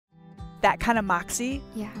that kind of moxie,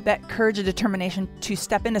 Yeah. that courage and determination to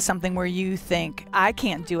step into something where you think, I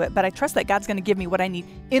can't do it, but I trust that God's going to give me what I need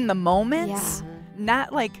in the moment. Yeah.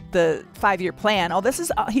 Not like the 5-year plan. Oh,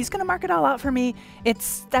 he's going to mark it all out for me. It's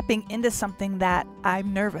stepping into something that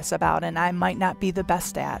I'm nervous about and I might not be the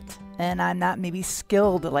best at. And I'm not maybe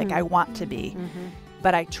skilled like I want to be. Mm-hmm.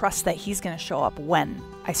 But I trust that he's going to show up when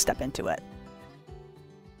I step into it.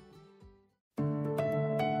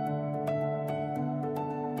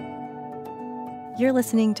 You're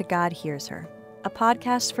listening to God Hears Her, a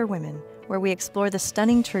podcast for women where we explore the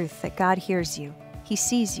stunning truth that God hears you, He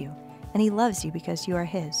sees you, and He loves you because you are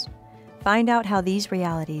His. Find out how these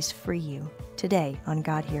realities free you today on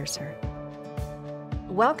God Hears Her.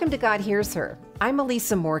 Welcome to God Hears Her. I'm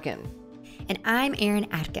Elisa Morgan. And I'm Erin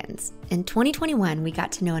Atkins. In 2021, we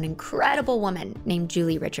got to know an incredible woman named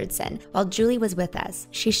Julie Richardson. While Julie was with us,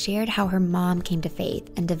 she shared how her mom came to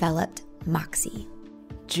faith and developed Moxie.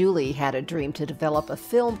 Julie had a dream to develop a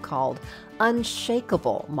film called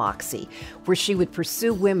Unshakable Moxie, where she would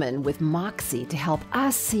pursue women with moxie to help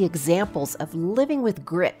us see examples of living with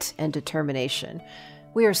grit and determination.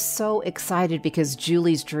 We are so excited because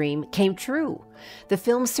Julie's dream came true. The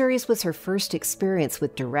film series was her first experience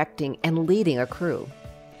with directing and leading a crew.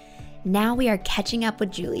 Now we are catching up with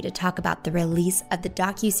Julie to talk about the release of the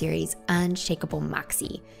docuseries Unshakable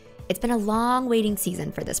Moxie. It's been a long waiting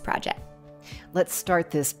season for this project. Let's start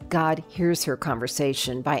this God Hears Her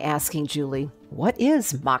conversation by asking Julie, what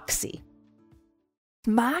is moxie?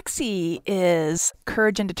 Moxie is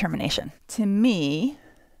courage and determination. To me,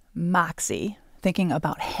 moxie, thinking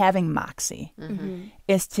about having moxie,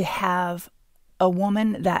 is to have a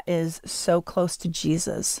woman that is so close to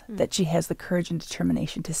Jesus that she has the courage and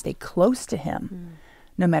determination to stay close to him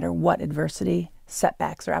no matter what adversity,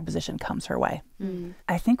 setbacks, or opposition comes her way.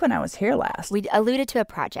 I think when I was here last, We alluded to a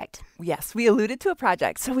project. yes, we alluded to a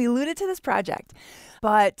project. So we alluded to this project,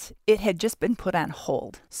 but it had just been put on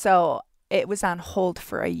hold. So it was on hold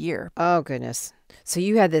for a year. Oh, goodness. So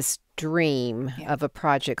you had this dream of a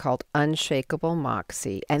project called Unshakable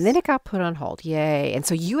Moxie, and then it got put on hold. Yay. And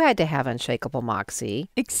so you had to have Unshakable Moxie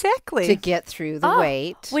Exactly. to get through the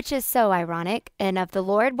wait. Which is so ironic. And of the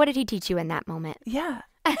Lord, what did he teach you in that moment? Yeah.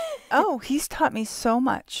 Oh, he's taught me so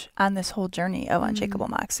much on this whole journey of Unshakable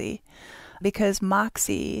Moxie, because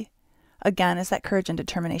Moxie, again, is that courage and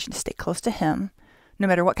determination to stay close to him, no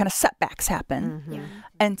matter what kind of setbacks happen. Yeah.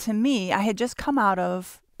 And to me, I had just come out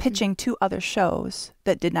of pitching 2 other shows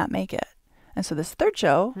that did not make it. And so this third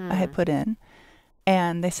show I had put in,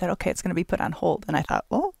 and they said, okay, it's going to be put on hold. And I thought,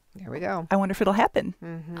 well, There we go. I wonder if it'll happen.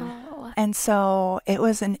 Oh. And so it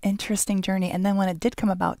was an interesting journey. And then when it did come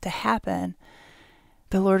about to happen,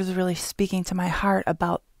 the Lord was really speaking to my heart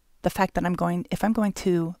about the fact that if I'm going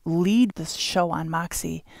to lead this show on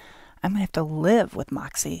Moxie, I'm going to have to live with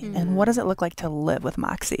Moxie. And what does it look like to live with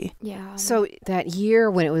Moxie? Yeah. So that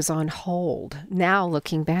year when it was on hold, now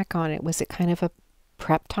looking back on it, was it kind of a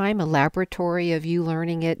prep time, a laboratory of you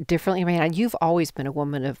learning it differently? I mean, you've always been a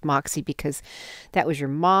woman of Moxie because that was your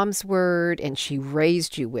mom's word and she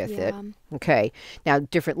raised you with it. Okay. Now,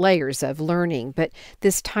 different layers of learning, but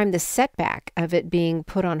this time, the setback of it being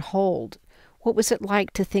put on hold, what was it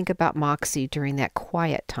like to think about Moxie during that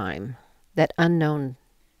quiet time, that unknown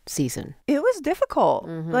season? It was difficult.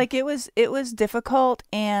 Like it was difficult.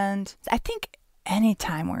 And I think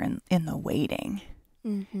anytime we're in the waiting,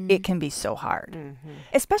 it can be so hard,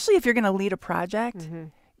 especially if you're going to lead a project.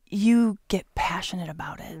 You get passionate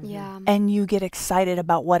about it. Yeah. And you get excited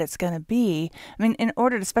about what it's going to be. I mean, in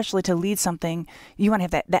order especially to lead something, you want to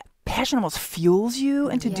have that passion almost fuels you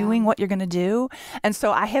into doing what you're going to do. And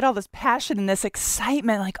so I had all this passion and this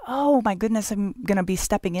excitement, like, oh my goodness, I'm going to be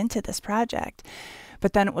stepping into this project.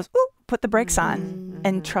 But then it was, put the brakes on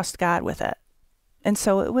and trust God with it. And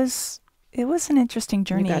so it was an interesting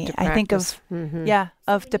journey. I think of,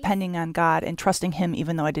 of depending on God and trusting him,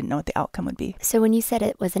 even though I didn't know what the outcome would be. So when you said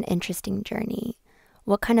it was an interesting journey,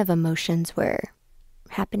 what kind of emotions were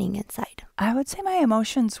happening inside? I would say my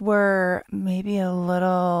emotions were maybe a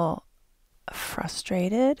little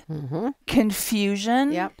frustrated,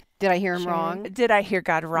 confusion. Yep. Did I hear him wrong? Did I hear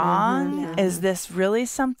God wrong? Is this really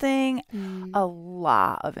something? A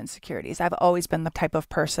lot of insecurities. I've always been the type of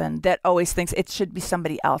person that always thinks it should be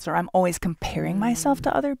somebody else, or I'm always comparing myself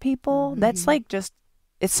to other people. That's like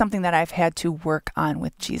it's something that I've had to work on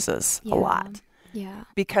with Jesus a lot. Yeah.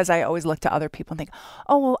 Because I always look to other people and think,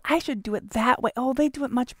 oh, well, I should do it that way. Oh, they do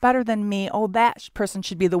it much better than me. Oh, that person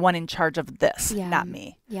should be the one in charge of this, not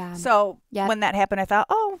me. Yeah. So when that happened, I thought,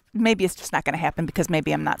 oh, maybe it's just not going to happen because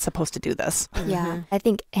maybe I'm not supposed to do this. Yeah. I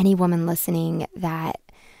think any woman listening that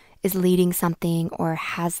is leading something or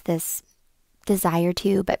has this desire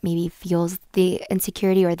to, but maybe feels the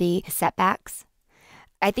insecurity or the setbacks.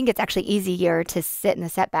 I think it's actually easier to sit in the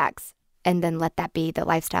setbacks and then let that be the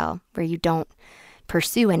lifestyle where you don't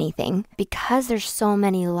pursue anything, because there's so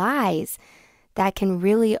many lies that can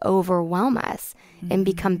really overwhelm us and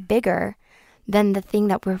become bigger than the thing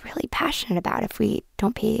that we're really passionate about if we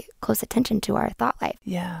don't pay close attention to our thought life.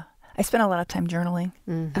 Yeah. I spend a lot of time journaling.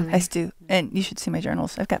 I do. And you should see my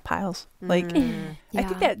journals. I've got piles. I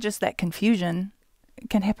think that just that confusion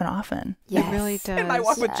can happen often. Yes. It really does. In my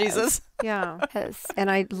walk with Jesus. Yeah. Yes. And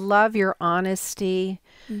I love your honesty.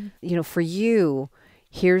 You know, for you,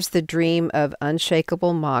 here's the dream of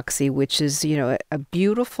Unshakable Moxie, which is, you know, a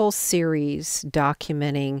beautiful series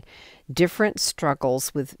documenting different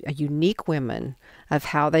struggles with unique women of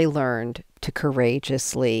how they learned to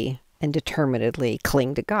courageously and determinedly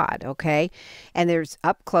cling to God, okay? And there's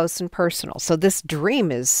up close and personal. So this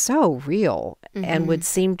dream is so real and would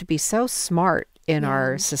seem to be so smart in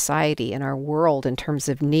our society, in our world, in terms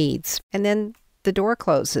of needs. And then the door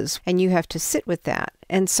closes and you have to sit with that.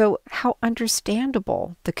 And so how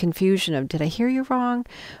understandable the confusion of, did I hear you wrong?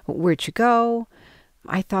 Where'd you go?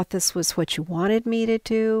 I thought this was what you wanted me to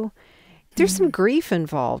do. There's some grief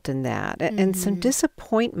involved in that and some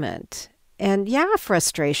disappointment and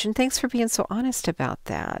frustration. Thanks for being so honest about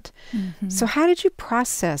that. So how did you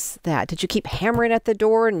process that? Did you keep hammering at the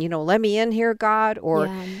door and, let me in here, God? Or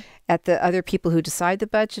at the other people who decide the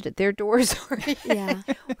budget at their doors?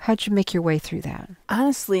 How'd you make your way through that?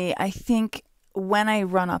 Honestly, I think when I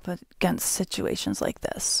run up against situations like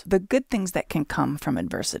this, the good things that can come from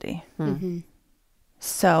adversity.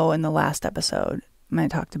 So in the last episode, I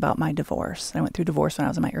talked about my divorce. I went through divorce when I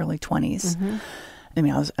was in my early 20s. I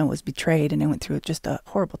mean, I was betrayed and I went through just a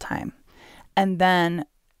horrible time. And then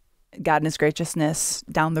God in his graciousness,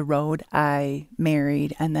 down the road, I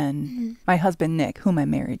married. And then my husband, Nick, whom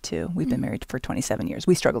I'm married to, we've been married for 27 years.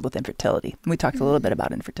 We struggled with infertility. We talked a little bit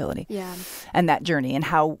about infertility and that journey and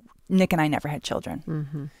how Nick and I never had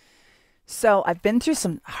children. So I've been through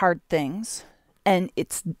some hard things. And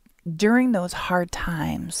it's during those hard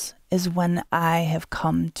times is when I have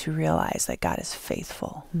come to realize that God is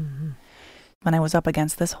faithful. When I was up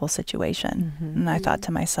against this whole situation, and I thought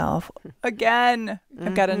to myself, again,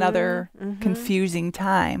 I've got another confusing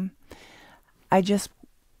time. I just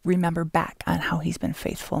remember back on how he's been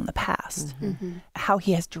faithful in the past, how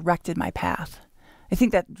he has directed my path. I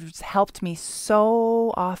think that helped me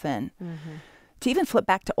so often to even flip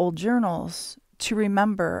back to old journals to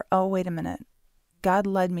remember, oh, wait a minute. God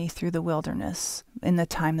led me through the wilderness in the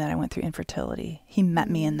time that I went through infertility. He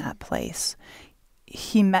met me in that place.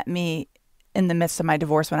 He met me in the midst of my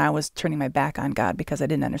divorce when I was turning my back on God because I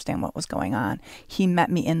didn't understand what was going on. He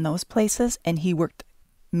met me in those places and he worked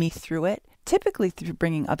me through it, typically through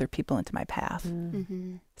bringing other people into my path.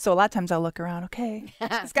 So a lot of times I'll look around, okay,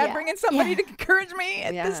 is God bringing somebody to encourage me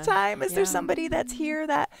at this time? Is there somebody that's here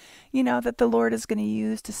that, that the Lord is going to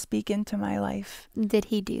use to speak into my life? Did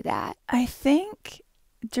he do that? I think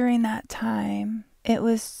during that time, it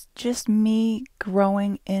was just me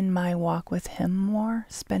growing in my walk with him more,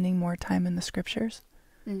 spending more time in the scriptures,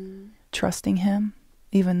 trusting him,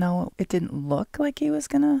 even though it didn't look like he was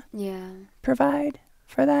going to provide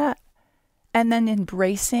for that. And then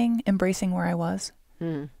embracing where I was,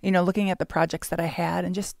 looking at the projects that I had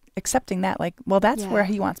and just accepting that, like, well, that's where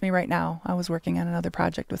he wants me right now. I was working on another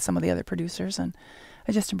project with some of the other producers and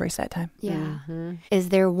I just embraced that time. Is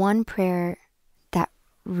there one prayer that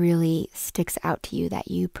really sticks out to you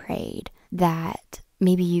that you prayed that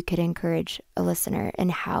maybe you could encourage a listener in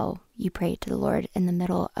how you prayed to the Lord in the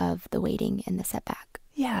middle of the waiting and the setback?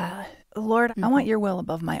 Yeah. Lord, I want your will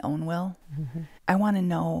above my own will. I want to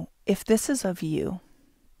know if this is of you,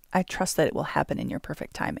 I trust that it will happen in your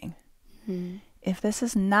perfect timing. If this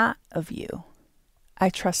is not of you, I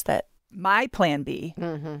trust that my plan B,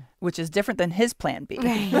 which is different than his plan B,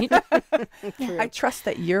 I trust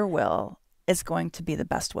that your will is going to be the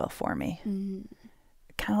best will for me.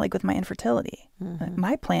 Kind of like with my infertility.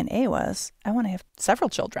 My plan A was, I want to have several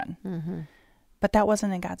children. But that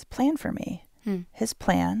wasn't in God's plan for me. His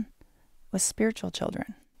plan was spiritual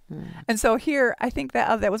children. And so here, I think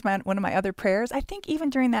that was one of my other prayers. I think even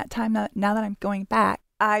during that time, now that I'm going back,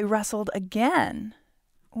 I wrestled again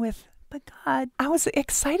with, but God, I was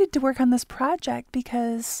excited to work on this project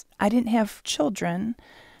because I didn't have children.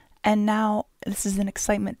 And now this is an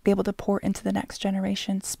excitement to be able to pour into the next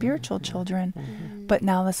generation spiritual children. But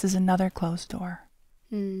now this is another closed door.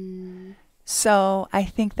 So I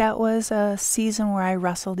think that was a season where I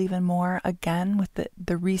wrestled even more again with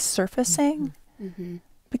the resurfacing.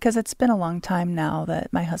 because it's been a long time now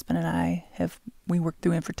that my husband and I we worked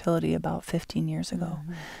through infertility about 15 years ago.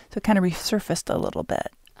 So it kind of resurfaced a little bit.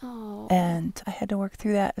 Oh. And I had to work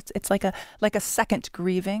through that. It's like a second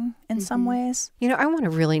grieving in some ways. You know, I want to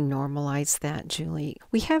really normalize that, Julie.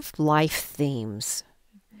 We have life themes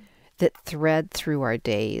that thread through our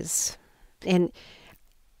days. And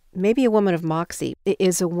maybe a woman of Moxie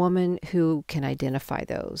is a woman who can identify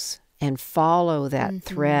those and follow that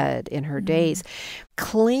thread in her days.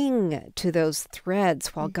 Cling to those threads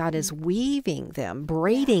while God is weaving them,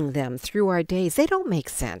 braiding them through our days. They don't make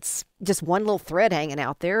sense. Just one little thread hanging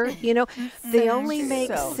out there, you know. They only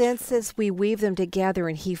make sense as we weave them together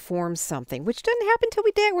and he forms something, which doesn't happen till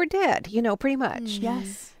we're dead, you know, pretty much.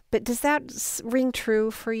 Yes. But does that ring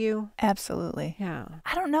true for you? Absolutely. Yeah.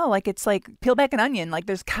 I don't know. Like, it's like peel back an onion. Like,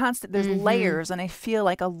 there's layers. And I feel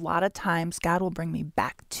like a lot of times God will bring me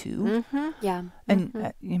back to. Yeah.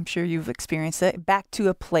 And I'm sure you've experienced it. Back to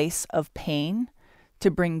a place of pain to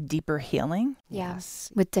bring deeper healing.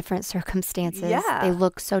 Yes. With different circumstances. Yeah. They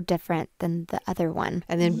look so different than the other one.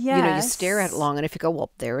 And then, you know, you stare at it long enough, you go, well,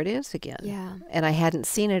 there it is again. Yeah. And I hadn't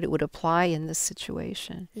seen it. It would apply in this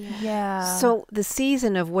situation. Yeah. So the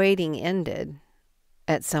season of waiting ended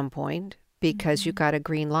at some point because you got a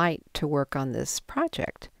green light to work on this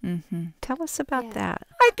project. Tell us about that.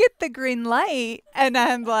 I get the green light and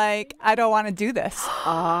I'm like, I don't want to do this.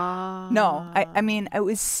 No, I mean, I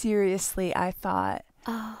was seriously, I thought,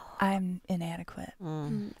 I'm inadequate.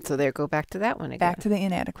 So there, go back to that one again. Back to the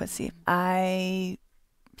inadequacy. I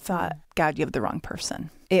thought, God, you have the wrong person.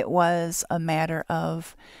 It was a matter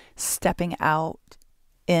of stepping out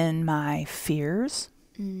in my fears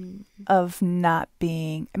of not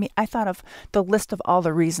being, I mean, I thought of the list of all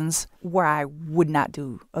the reasons where I would not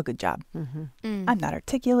do a good job. I'm not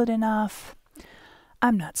articulate enough.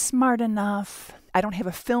 I'm not smart enough. I don't have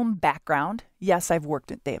a film background. Yes, I've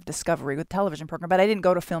worked at Day of Discovery with television program, but I didn't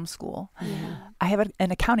go to film school. I have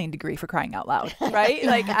an accounting degree, for crying out loud, right?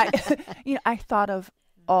 Like, I thought of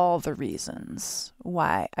all the reasons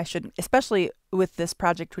why I shouldn't, especially with this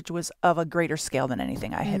project, which was of a greater scale than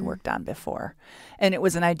anything I had worked on before. And it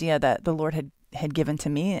was an idea that the Lord had given to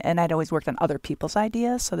me, and I'd always worked on other people's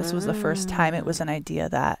ideas. So this was the first time it was an idea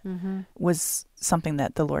that was something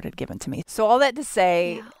that the Lord had given to me. So all that to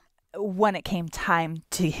say, when it came time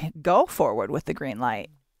to go forward with the green light,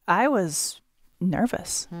 I was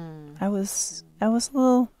nervous. I was a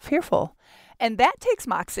little fearful. And that takes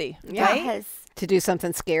moxie, right? Yes. To do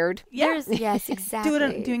something scared? Yes,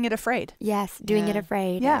 exactly. Doing it afraid. Yes, doing it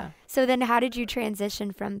afraid. Yeah. So then how did you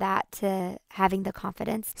transition from that to having the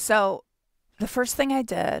confidence? So the first thing I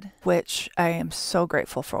did, which I am so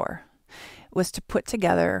grateful for, was to put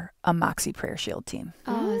together a Moxie Prayer Shield team.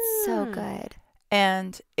 Oh, it's so good.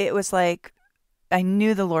 And it was like, I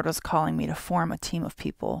knew the Lord was calling me to form a team of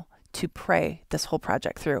people to pray this whole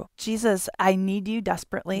project through. Jesus, I need you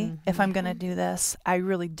desperately if I'm going to do this. I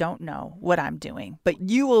really don't know what I'm doing, but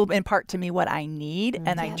you will impart to me what I need,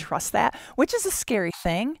 and I trust that, which is a scary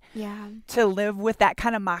thing. Yeah. To live with that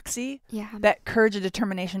kind of moxie, Yeah. that courage and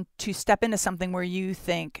determination to step into something where you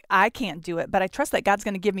think, I can't do it, but I trust that God's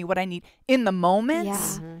going to give me what I need in the moment.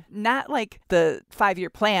 Yeah. Not like the 5-year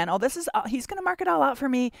plan. Oh, he's going to mark it all out for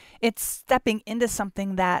me. It's stepping into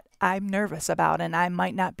something that I'm nervous about and I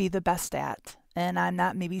might not be the best at, and I'm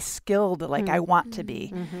not maybe skilled like I want to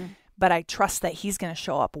be, but I trust that he's going to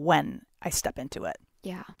show up when I step into it.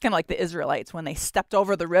 Yeah. Kind of like the Israelites when they stepped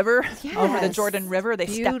over the river, over the Jordan River, they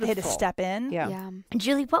had to step in. Yeah.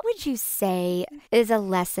 Julie, what would you say is a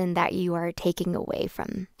lesson that you are taking away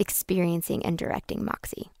from experiencing and directing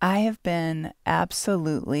Moxie? I have been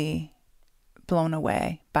absolutely blown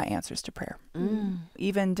away by answers to prayer.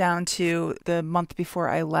 Even down to the month before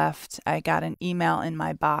I left, I got an email in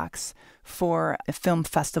my box for a film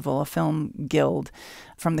festival, a film guild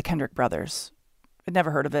from the Kendrick brothers. I'd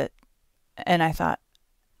never heard of it. And I thought,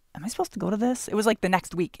 am I supposed to go to this? It was like the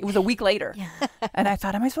next week. It was a week later. And I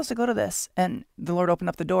thought, am I supposed to go to this? And the Lord opened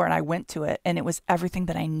up the door and I went to it. And it was everything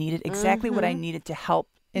that I needed, exactly what I needed to help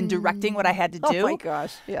in directing what I had to do. Oh my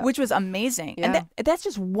gosh. Yeah. Which was amazing. And that's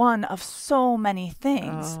just one of so many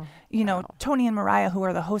things. Tony and Mariah, who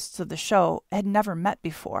are the hosts of the show, had never met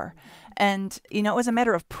before. And, it was a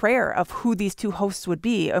matter of prayer of who these two hosts would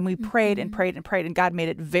be. And we prayed and prayed and prayed, and God made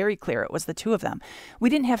it very clear it was the two of them. We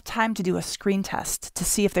didn't have time to do a screen test to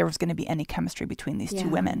see if there was going to be any chemistry between these two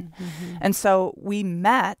women. And so we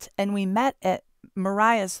met at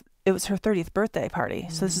Mariah's. It was her 30th birthday party.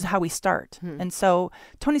 So this is how we start. And so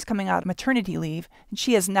Tony's coming out of maternity leave, and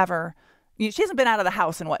she has never, She hasn't been out of the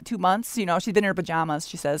house in 2 months? She's been in her pajamas,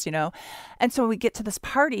 she says, And so we get to this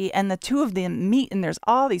party and the two of them meet and there's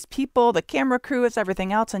all these people, the camera crew, it's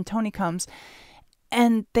everything else. And Tony comes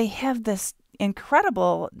and they have this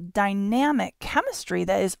incredible dynamic chemistry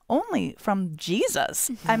that is only from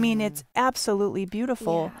Jesus. I mean, it's absolutely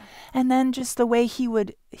beautiful. Yeah. And then just the way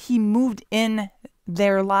he moved in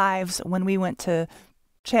their lives when we went to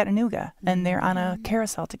Chattanooga and they're on a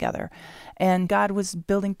carousel together and God was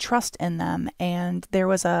building trust in them. And there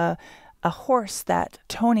was a horse that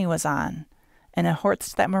Tony was on and a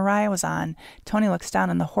horse that Mariah was on. Tony looks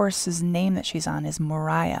down and the horse's name that she's on is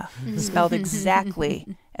Mariah, spelled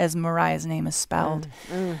exactly as Mariah's name is spelled,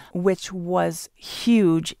 which was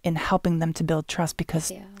huge in helping them to build trust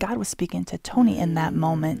because God was speaking to Tony in that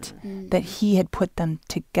moment that he had put them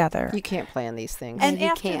together. You can't plan these things. And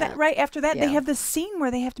after that, they have this scene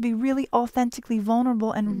where they have to be really authentically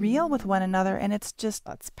vulnerable and real with one another. And it's just,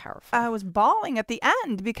 that's powerful. I was bawling at the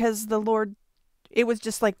end because it was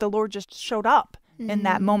just like the Lord just showed up in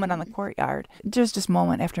that moment on the courtyard. There's just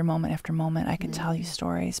moment after moment after moment. I could tell you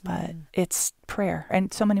stories, but it's prayer.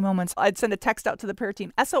 And so many moments, I'd send a text out to the prayer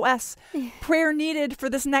team, SOS, prayer needed for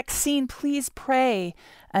this next scene, please pray.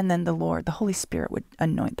 And then the Holy Spirit would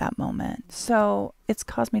anoint that moment. So it's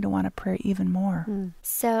caused me to want to pray even more.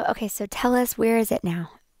 So tell us, where is it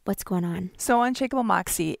now? What's going on? So Unshakable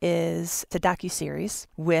Moxie is a docuseries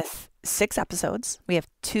with 6 episodes. We have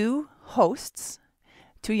 2 hosts,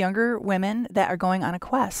 2 younger women that are going on a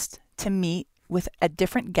quest to meet with a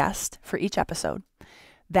different guest for each episode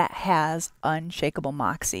that has unshakable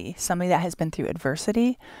moxie, somebody that has been through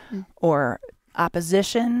adversity or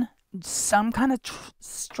opposition, some kind of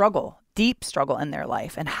struggle, deep struggle in their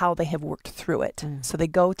life and how they have worked through it. So they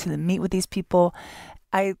go to meet with these people.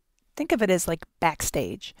 I think of it as like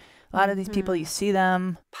backstage. A lot of these people, you see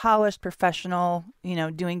them polished, professional,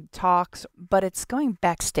 doing talks, but it's going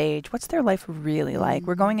backstage. What's their life really like?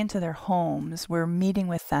 We're going into their homes. We're meeting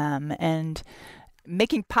with them and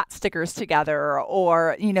making pot stickers together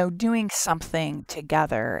or, doing something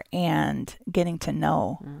together and getting to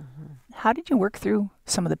know. How did you work through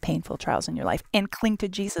some of the painful trials in your life and cling to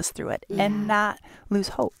Jesus through it and not lose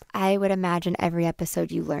hope? I would imagine every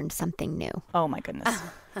episode you learned something new. Oh, my goodness.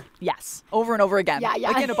 Yes. Over and over again. Yeah.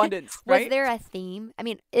 Like in abundance, right? Was there a theme? I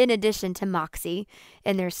mean, in addition to Moxie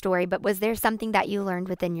and their story, but was there something that you learned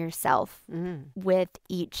within yourself with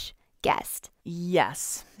each guest?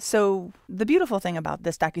 Yes. So the beautiful thing about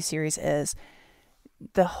this docuseries is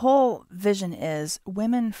the whole vision is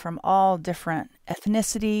women from all different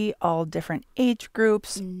ethnicity, all different age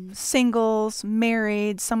groups, singles,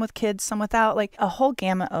 married, some with kids, some without, like a whole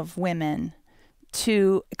gamut of women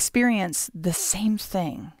to experience the same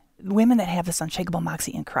thing. Women that have this unshakable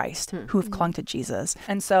moxie in Christ, who have clung to Jesus.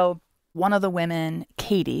 And so one of the women,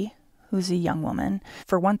 Katie, who's a young woman,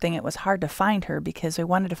 for one thing, it was hard to find her because I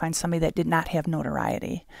wanted to find somebody that did not have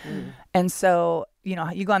notoriety. And so,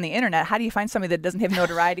 you go on the internet, how do you find somebody that doesn't have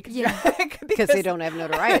notoriety? Because they don't have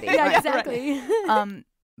notoriety. Yeah, exactly.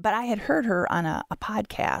 But I had heard her on a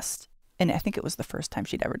podcast. And I think it was the first time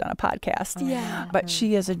she'd ever done a podcast. Yeah. But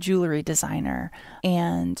she is a jewelry designer.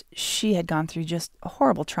 And she had gone through just a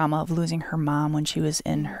horrible trauma of losing her mom when she was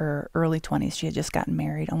in her early 20s. She had just gotten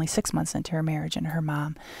married, only 6 months into her marriage, and her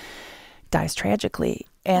mom dies tragically.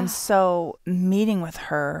 And so meeting with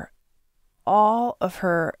her, all of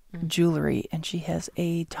her jewelry, and she has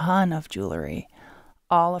a ton of jewelry,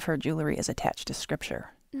 all of her jewelry is attached to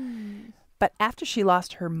scripture. But after she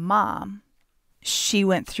lost her mom, she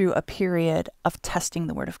went through a period of testing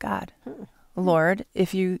the word of God. Lord,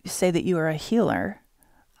 if you say that you are a healer,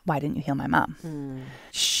 why didn't you heal my mom?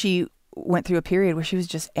 She went through a period where she was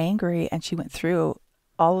just angry and she went through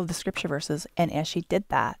all of the scripture verses. And as she did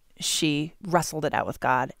that, she wrestled it out with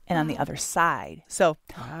God and on the other side. So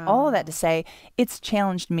all of that to say, it's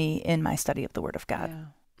challenged me in my study of the word of God.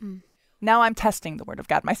 Now I'm testing the word of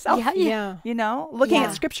God myself. Looking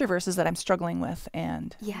at scripture verses that I'm struggling with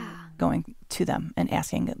and going to them and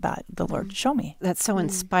asking that the Lord show me. That's so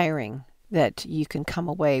inspiring that you can come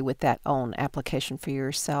away with that own application for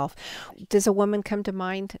yourself. Does a woman come to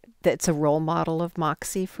mind that's a role model of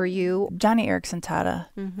Moxie for you? Johnny Erickson Tata.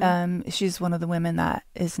 She's one of the women that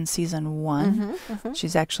is in season 1.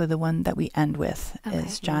 She's actually the one that we end with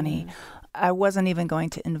is Johnny. I wasn't even going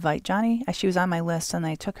to invite Johnny. She was on my list and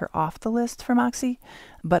I took her off the list for Moxie,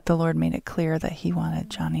 but the Lord made it clear that he wanted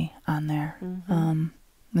Johnny on there.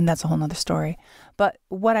 And that's a whole nother story. But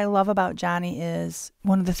what I love about Johnny is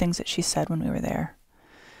one of the things that she said when we were there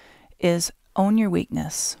is own your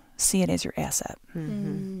weakness, see it as your asset,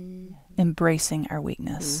 embracing our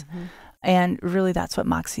weakness. And really that's what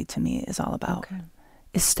Moxie to me is all about.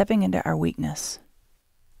 is stepping into our weakness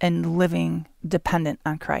and living dependent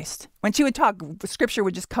on Christ. When she would talk, scripture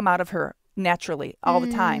would just come out of her naturally all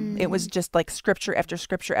the time. It was just like scripture after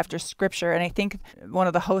scripture after scripture. And I think one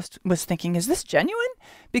of the hosts was thinking, is this genuine?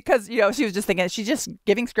 Because, she was just thinking, she's just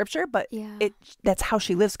giving scripture, but that's how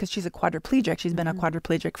she lives because she's a quadriplegic. She's been a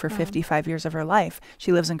quadriplegic for 55 years of her life.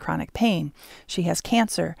 She lives in chronic pain. She has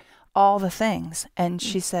cancer, all the things. And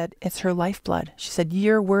she said, it's her lifeblood. She said,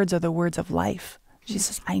 your words are the words of life. She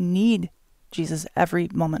says, I need Jesus every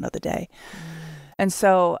moment of the day. And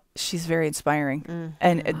so she's very inspiring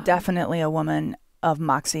and definitely a woman of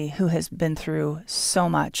Moxie who has been through so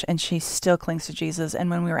much, and she still clings to Jesus.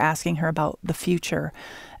 And when we were asking her about the future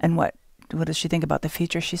and what does she think about the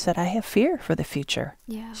future, she said, I have fear for the future.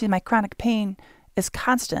 Yeah. She said, my chronic pain is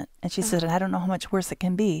constant. And she said, and I don't know how much worse it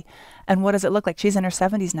can be. And what does it look like? She's in her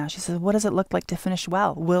 70s now. She says, what does it look like to finish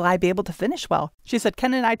well? Will I be able to finish well? She said,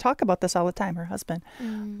 Ken and I talk about this all the time, her husband.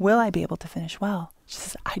 Will I be able to finish well? She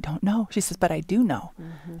says, I don't know. She says, but I do know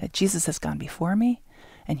that Jesus has gone before me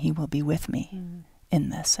and he will be with me in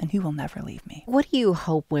this and he will never leave me. What do you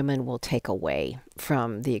hope women will take away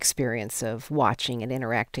from the experience of watching and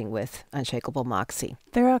interacting with Unshakable Moxie?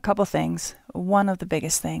 There are a couple things. One of the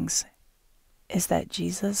biggest things is that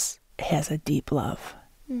Jesus has a deep love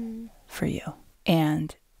for you.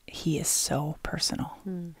 And he is so personal.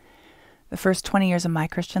 The first 20 years of my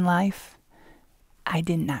Christian life, I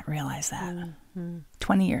did not realize that.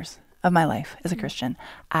 20 years of my life as a Christian,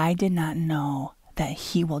 I did not know that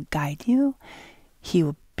he will guide you. He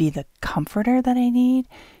will be the comforter that I need.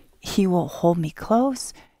 He will hold me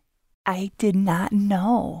close. I did not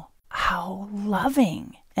know how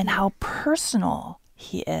loving and how personal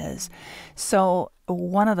he is. So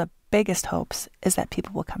one of the biggest hopes is that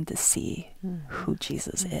people will come to see who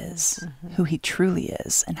Jesus is, who he truly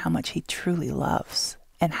is, and how much he truly loves,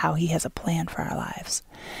 and how he has a plan for our lives.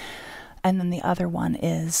 And then the other one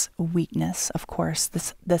is weakness, of course,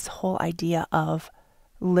 this whole idea of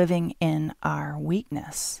living in our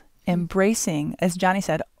weakness, embracing, as Johnny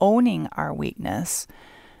said, owning our weakness,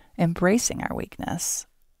 embracing our weakness,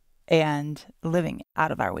 and living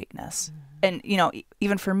out of our weakness. And,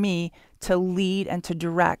 even for me to lead and to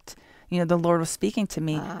direct, the Lord was speaking to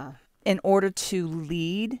me. In order to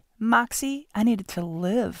lead Moxie, I needed to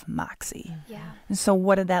live Moxie. Yeah. And so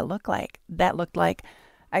what did that look like? That looked like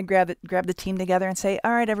I grab the team together and say,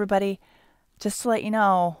 all right, everybody, just to let you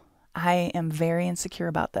know, I am very insecure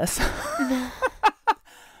about this.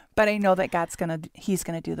 But I know that he's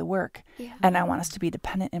going to do the work. Yeah. And I want us to be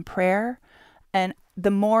dependent in prayer. And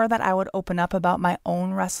the more that I would open up about my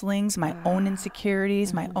own wrestlings, my own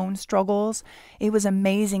insecurities, my own struggles, it was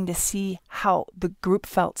amazing to see how the group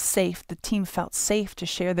felt safe, the team felt safe to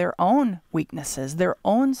share their own weaknesses, their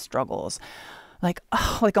own struggles. Like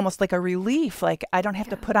almost like a relief. Like, I don't have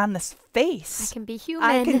to put on this face. I can be human.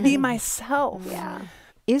 I can be myself. Yeah.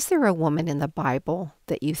 Is there a woman in the Bible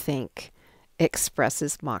that you think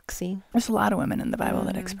expresses Moxie? There's a lot of women in the Bible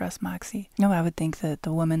that express Moxie. I would think that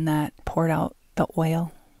the woman that poured out the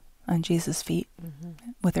oil on Jesus' feet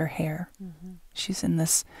with her hair. She's in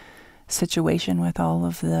this situation with all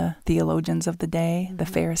of the theologians of the day, the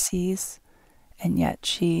Pharisees, and yet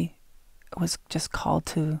she was just called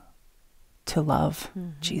to love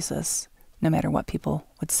Jesus, no matter what people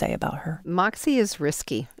would say about her. Moxie is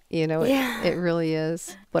risky. It really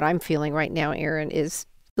is. What I'm feeling right now, Erin, is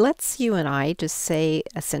let's you and I just say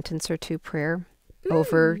a sentence or two prayer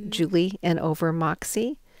over Julie and over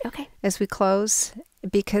Moxie. Okay. As we close,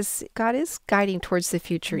 because God is guiding towards the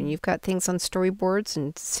future, and you've got things on storyboards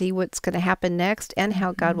and see what's going to happen next and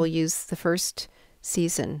how God will use the first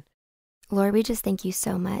season. Lord, we just thank you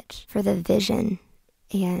so much for the vision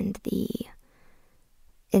and the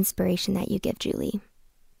inspiration that you give Julie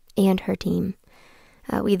and her team.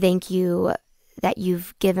 We thank you that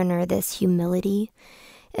you've given her this humility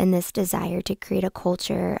and this desire to create a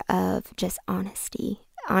culture of just honesty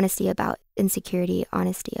about insecurity,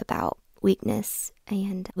 honesty about weakness.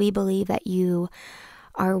 And we believe that you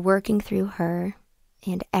are working through her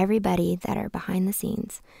and everybody that are behind the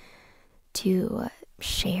scenes to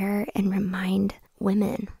share and remind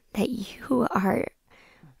women that you are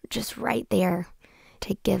just right there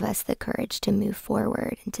to give us the courage to move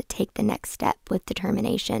forward and to take the next step with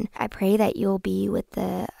determination. I pray that you'll be with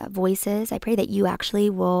the voices. I pray that you actually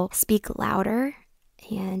will speak louder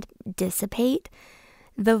and dissipate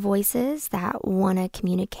the voices that want to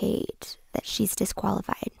communicate that she's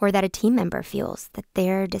disqualified, or that a team member feels that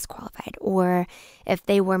they're disqualified, or if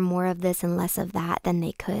they were more of this and less of that, then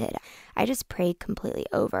they could. I just pray completely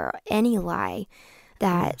over any lie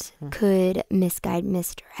that could misguide,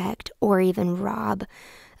 misdirect, or even rob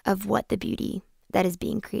of what the beauty that is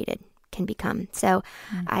being created can become. So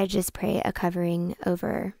I just pray a covering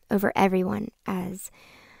over everyone as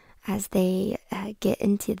they get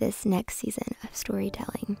into this next season of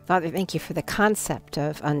storytelling. Father, thank you for the concept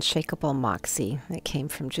of Unshakable Moxie that came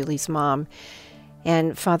from Julie's mom.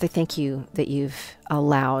 And Father, thank you that you've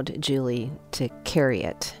allowed Julie to carry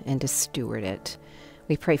it and to steward it.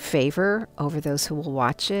 We pray favor over those who will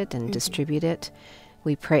watch it and distribute it.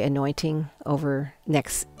 We pray anointing over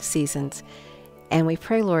next seasons. And we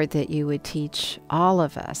pray, Lord, that you would teach all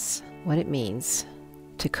of us what it means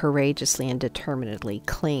to courageously and determinedly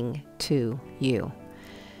cling to you,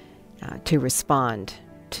 to respond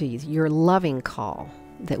to your loving call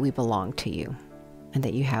that we belong to you and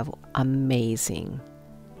that you have amazing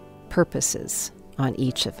purposes on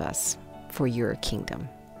each of us for your kingdom.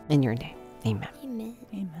 In your name, amen. Amen.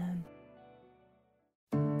 Amen.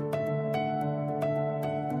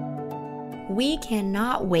 We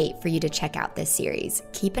cannot wait for you to check out this series.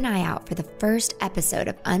 Keep an eye out for the first episode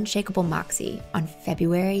of Unshakable Moxie on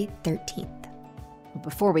February 13th.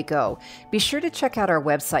 Before we go, be sure to check out our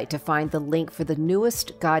website to find the link for the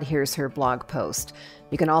newest God Hears Her blog post.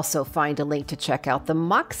 You can also find a link to check out the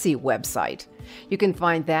Moxie website. You can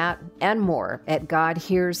find that and more at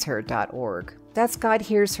godhearsher.org. That's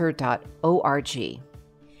godhearsher.org.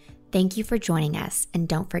 Thank you for joining us, and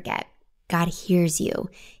don't forget, God hears you,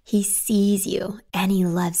 He sees you, and He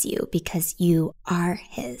loves you because you are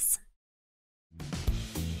His.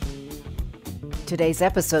 Today's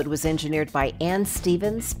episode was engineered by Ann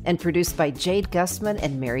Stevens and produced by Jade Gustman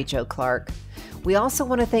and Mary Jo Clark. We also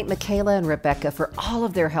want to thank Michaela and Rebecca for all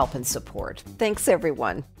of their help and support. Thanks,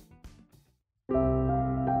 everyone.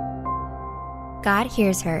 God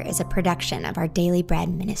Hears Her is a production of Our Daily Bread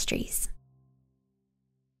Ministries.